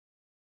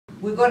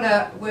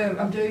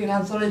I'm doing an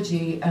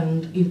anthology,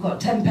 and you've got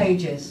 10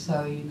 pages,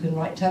 so you can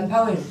write 10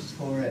 poems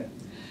for it.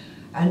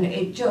 And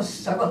I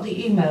got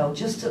the email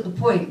just at the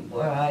point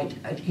where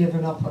I'd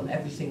given up on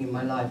everything in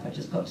my life. I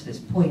just got to this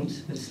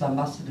point with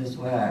Slambassadors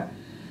where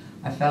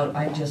I felt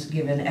I'd just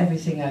given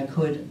everything I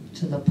could,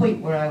 to the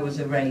point where I was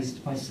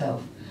erased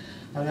myself.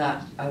 And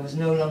that I was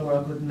no longer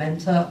a good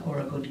mentor or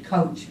a good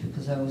coach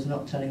because I was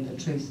not telling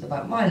the truth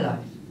about my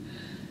life.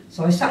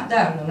 So I sat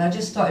down and I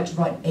just started to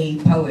write a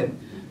poem,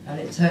 and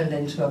it turned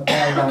into a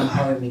bare-line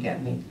poem, you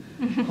get me,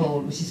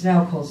 which is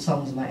now called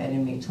Songs My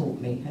Enemy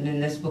Taught Me. And in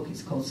this book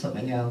it's called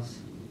something else,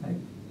 like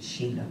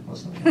Sheila or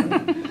something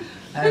like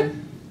that.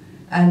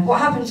 And what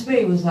happened to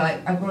me was,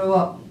 like, I grew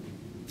up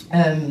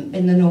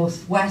in the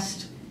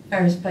northwest,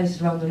 various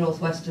places around the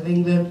northwest of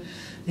England.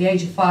 At the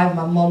age of 5,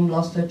 my mum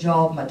lost her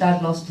job, my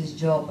dad lost his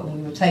job, and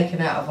we were taken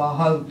out of our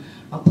home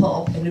and put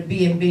up in a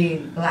B&B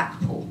in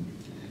Blackpool.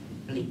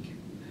 Bleak.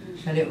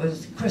 And it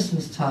was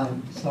Christmas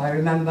time, so I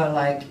remember,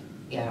 like,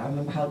 I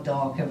remember how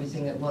dark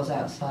everything it was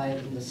outside,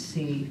 and the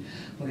sea.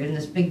 We were in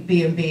this big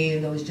B&B,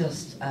 and there was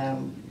just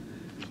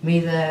me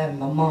there,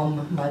 my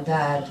mum, my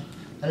dad,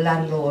 the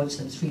landlords,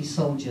 and 3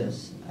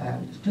 soldiers.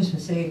 It was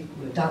Christmas Eve,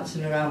 we were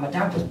dancing around. My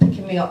dad was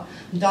picking me up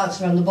and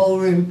dancing around the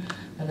ballroom,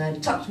 and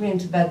then tucked me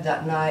into bed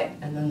that night,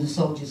 and then the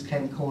soldiers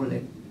came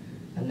calling,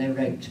 and they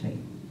raped me.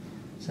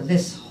 So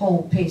this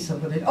whole piece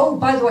of it, oh,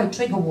 by the way,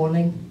 trigger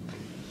warning.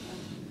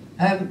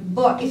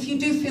 But if you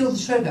do feel the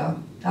trigger,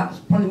 that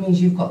probably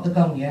means you've got the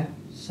gun, yeah?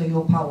 So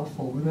you're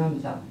powerful, remember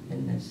that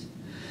in this.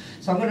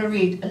 So I'm going to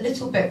read a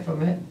little bit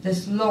from it.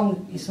 It's a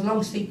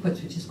long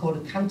sequence which is called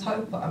a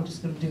canto, but I'm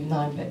just going to do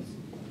 9 bits.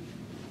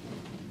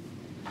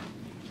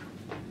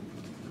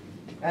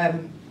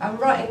 I'm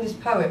writing this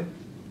poem,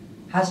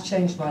 has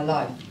changed my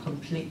life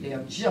completely.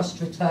 I've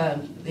just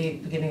returned at the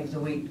beginning of the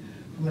week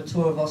from a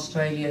tour of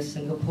Australia,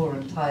 Singapore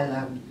and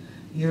Thailand,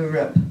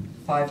 Europe,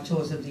 5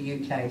 tours of the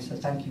UK, so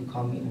thank you,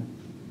 Carmina.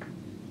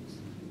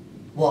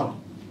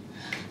 1.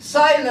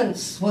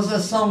 Silence was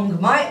a song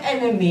my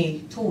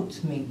enemy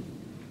taught me.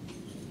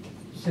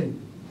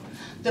 2.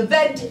 The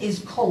bed is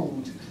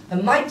cold,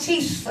 and my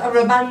teeth are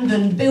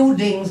abandoned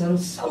buildings, and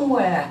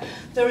somewhere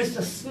there is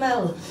the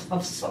smell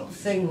of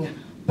something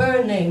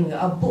burning,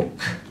 a book,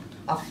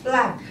 a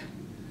flag,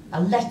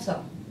 a letter.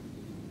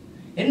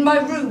 In my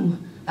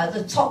room, at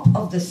the top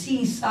of the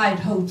seaside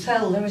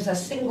hotel, there is a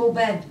single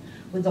bed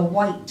with a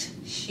white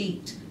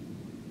sheet.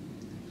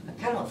 I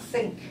cannot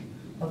think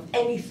of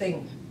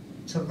anything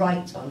to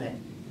write on it.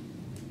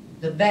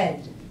 The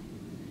bed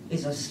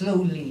is a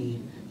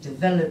slowly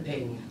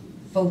developing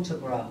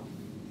photograph.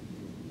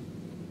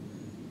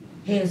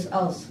 Here's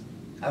us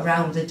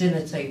around the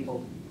dinner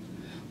table.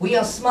 We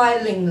are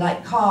smiling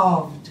like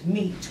carved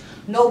meat.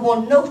 No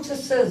one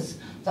notices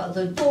that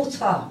the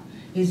daughter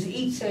is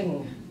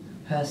eating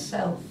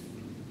herself.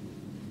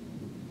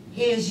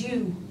 Here's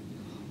you,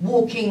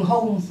 walking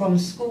home from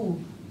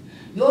school.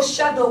 Your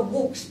shadow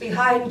walks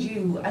behind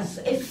you as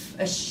if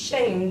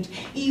ashamed.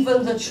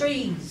 Even the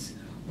trees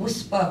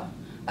whisper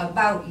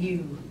about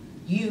you.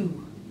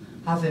 You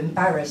have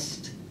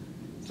embarrassed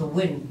the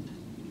wind.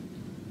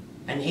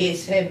 And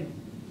here's him,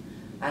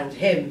 and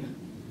him,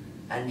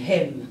 and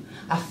him.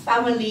 A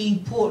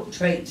family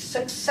portrait,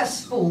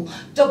 successful,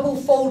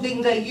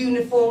 double-folding their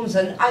uniforms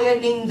and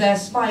ironing their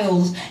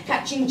smiles,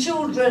 catching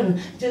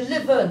children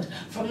delivered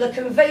from the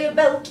conveyor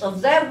belt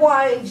of their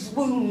wives'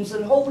 wombs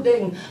and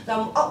holding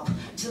them up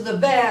to the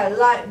bare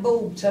light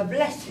bulb to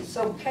bless. It's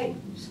okay,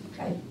 it's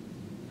okay,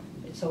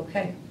 it's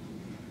okay.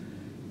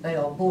 They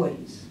are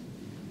boys.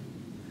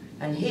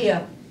 And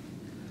here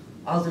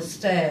are the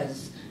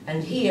stairs,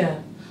 and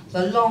here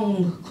the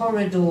long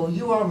corridor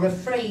you are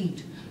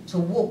afraid to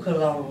walk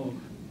along.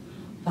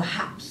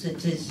 Perhaps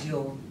it is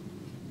your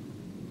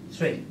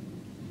 3.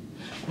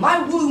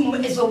 My womb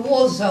is a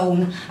war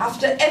zone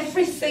after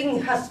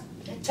everything has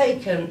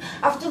taken,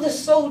 after the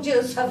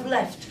soldiers have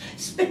left,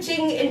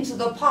 spitting into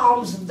the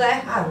palms of their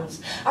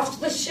hands, after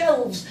the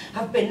shelves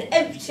have been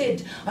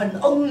emptied and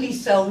only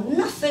sell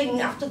nothing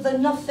after the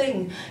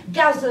nothing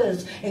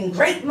gathers in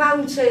great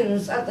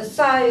mountains at the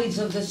sides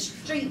of the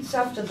streets,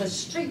 after the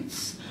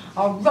streets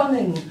are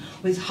running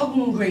with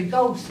hungry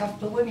ghosts,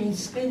 after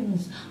women's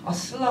skins are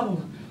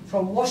slung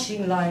from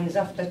washing lines,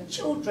 after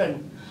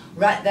children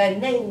write their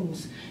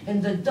names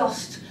in the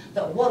dust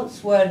that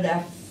once were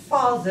their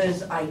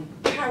fathers. I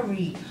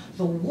carry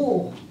the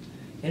war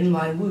in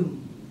my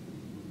womb.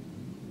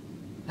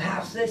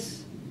 Perhaps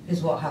this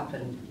is what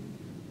happened.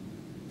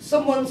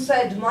 Someone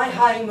said my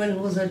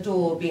hymen was a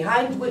door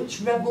behind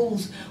which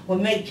rebels were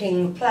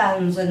making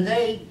plans, and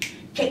they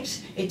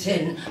kicked it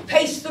in,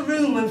 paced the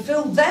room and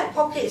filled their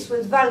pockets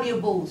with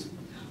valuables.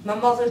 My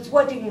mother's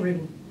wedding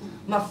ring,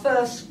 my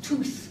first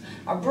tooth,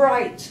 a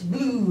bright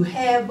blue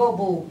hair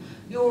bubble,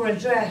 your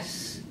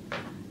address,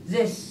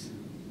 this.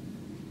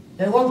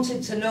 They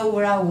wanted to know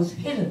where I was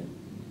hidden.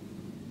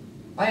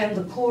 I am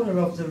the corner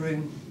of the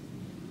room.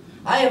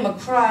 I am a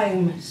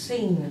crime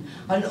scene,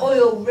 an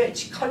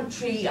oil-rich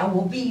country, and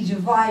will be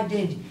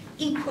divided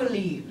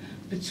equally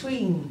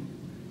between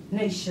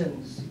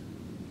nations.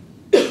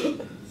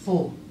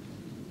 4.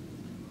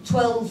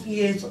 12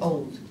 years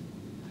old.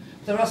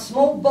 There are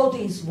small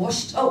bodies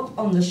washed up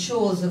on the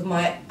shores of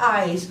my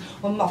eyes.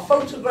 When my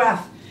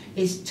photograph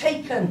is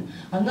taken,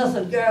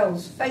 another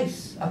girl's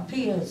face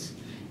appears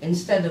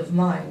instead of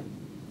mine.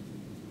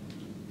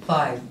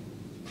 5.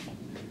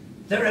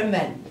 There are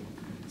men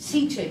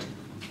seated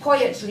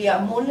quietly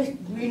at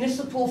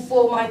municipal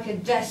formica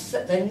desks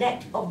at the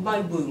neck of my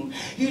womb.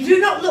 You do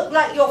not look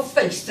like your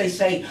face, they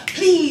say.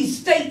 Please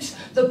state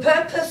the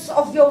purpose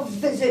of your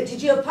visit.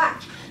 Did you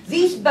pack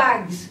these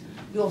bags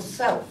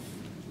yourself?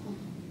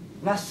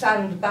 My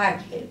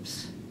sandbag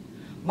hips,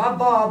 my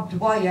barbed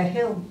wire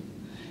hill.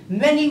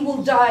 Many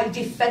will die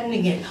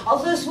defending it.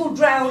 Others will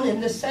drown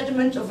in the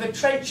sediment of a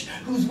trench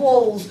whose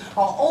walls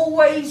are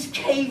always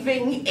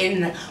caving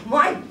in.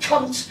 My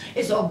cunt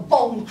is a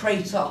bomb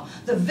crater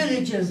the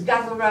villagers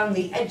gather round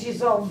the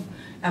edges of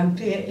and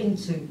peer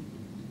into.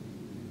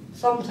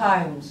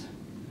 Sometimes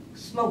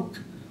smoke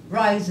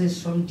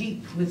rises from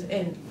deep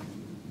within.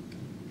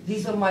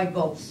 These are my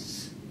ghosts.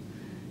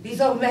 These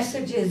are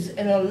messages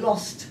in a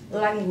lost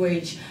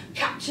language.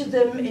 Capture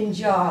them in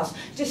jars.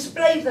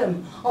 Display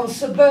them on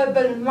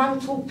suburban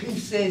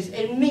mantelpieces,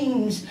 in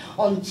memes,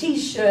 on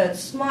t-shirts.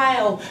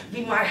 Smile,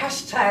 be my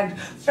hashtag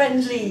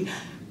friendly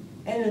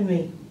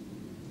enemy.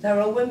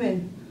 There are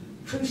women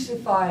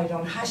crucified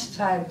on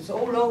hashtags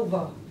all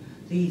over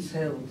these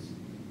hills.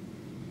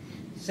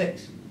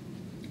 6.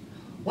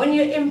 When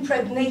you're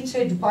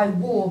impregnated by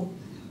war,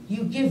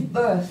 you give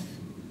birth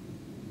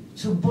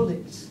to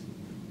bullets.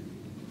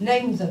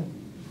 Name them.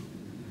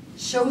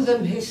 Show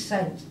them his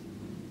scent.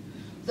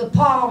 The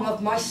palm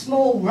of my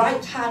small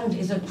right hand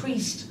is a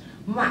creased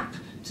map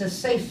to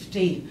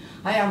safety.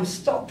 I am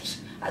stopped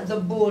at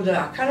the border.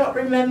 I cannot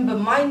remember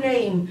my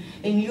name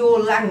in your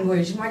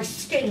language. My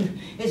skin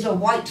is a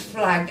white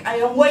flag. I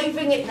am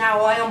waving it now.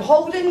 I am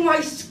holding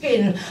my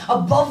skin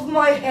above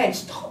my head.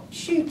 Stop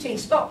shooting,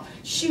 stop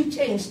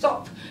shooting,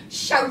 stop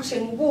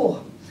shouting.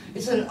 War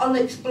is an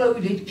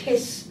unexploded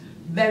kiss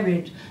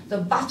buried. The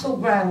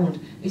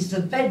battleground is the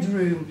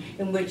bedroom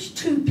in which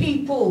 2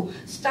 people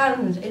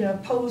stand in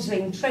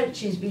opposing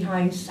trenches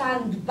behind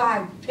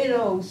sandbag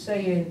pillows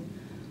saying,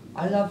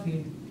 I love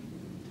you.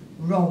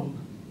 Wrong.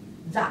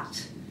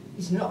 That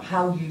is not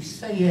how you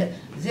say it.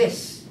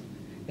 This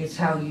is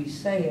how you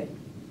say it.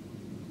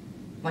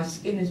 My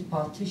skin is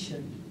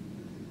partitioned.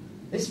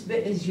 This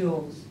bit is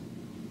yours.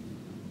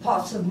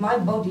 Parts of my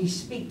body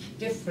speak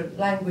different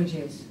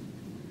languages.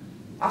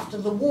 After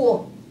the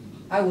war,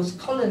 I was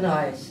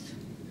colonized.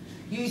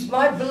 Use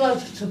my blood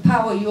to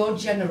power your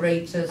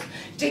generators.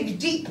 Dig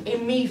deep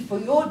in me for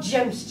your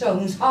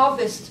gemstones.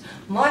 Harvest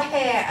my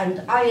hair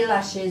and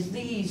eyelashes.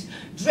 These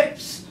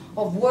drips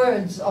of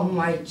words on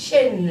my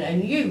chin.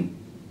 And you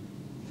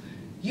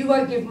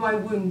I give my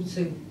womb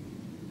to.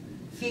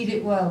 Feed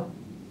it well.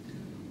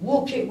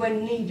 Walk it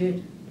when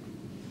needed.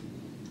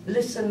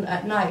 Listen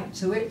at night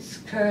to its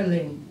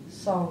curling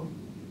song.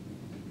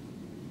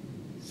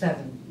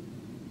 7.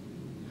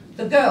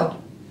 The girl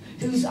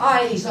whose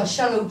eyes are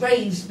shallow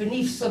graves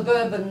beneath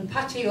suburban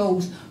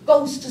patios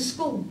goes to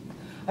school,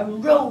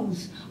 and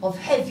rows of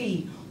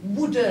heavy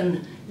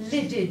wooden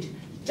lidded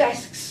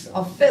desks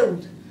are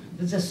filled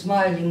with the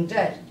smiling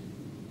dead.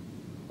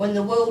 When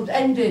the world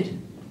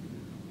ended,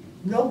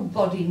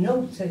 nobody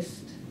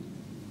noticed.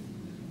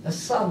 The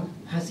sun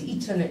has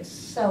eaten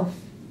itself.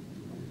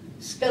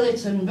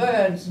 Skeleton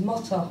birds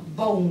mutter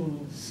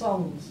bone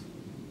songs.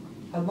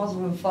 Her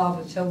mother and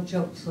father tell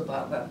jokes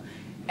about that.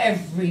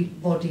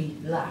 Everybody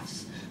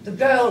laughs. The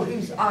girl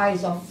whose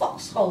eyes are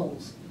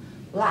foxholes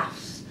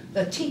laughs.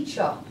 The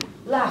teacher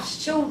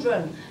laughs.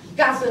 Children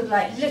gathered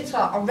like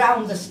litter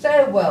around the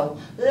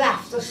stairwell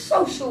laugh. The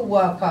social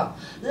worker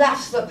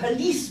laughs. The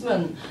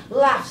policeman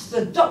laughs.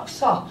 The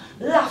doctor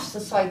laughs.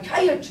 The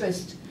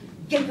psychiatrist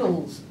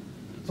giggles.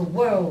 The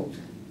world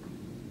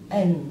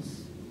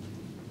ends.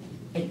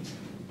 8.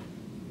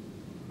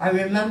 I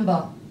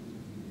remember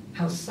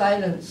how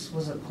silence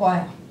was a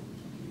choir.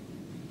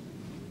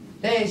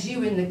 There's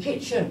you in the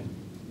kitchen,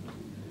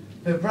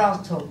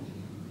 vibrato.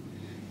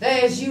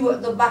 There's you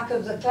at the back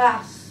of the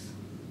class,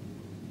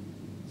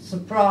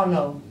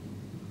 soprano.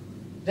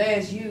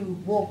 There's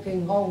you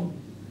walking home,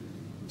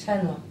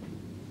 tenor.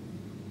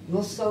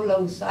 Your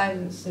solo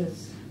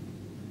silences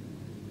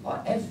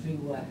are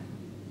everywhere.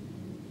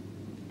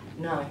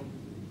 9.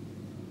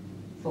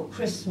 For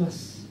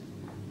Christmas,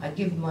 I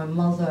give my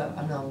mother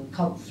an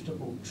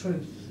uncomfortable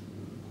truth.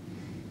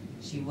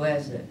 She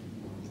wears it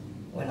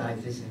when I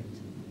visit.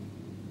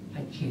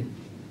 Thank you.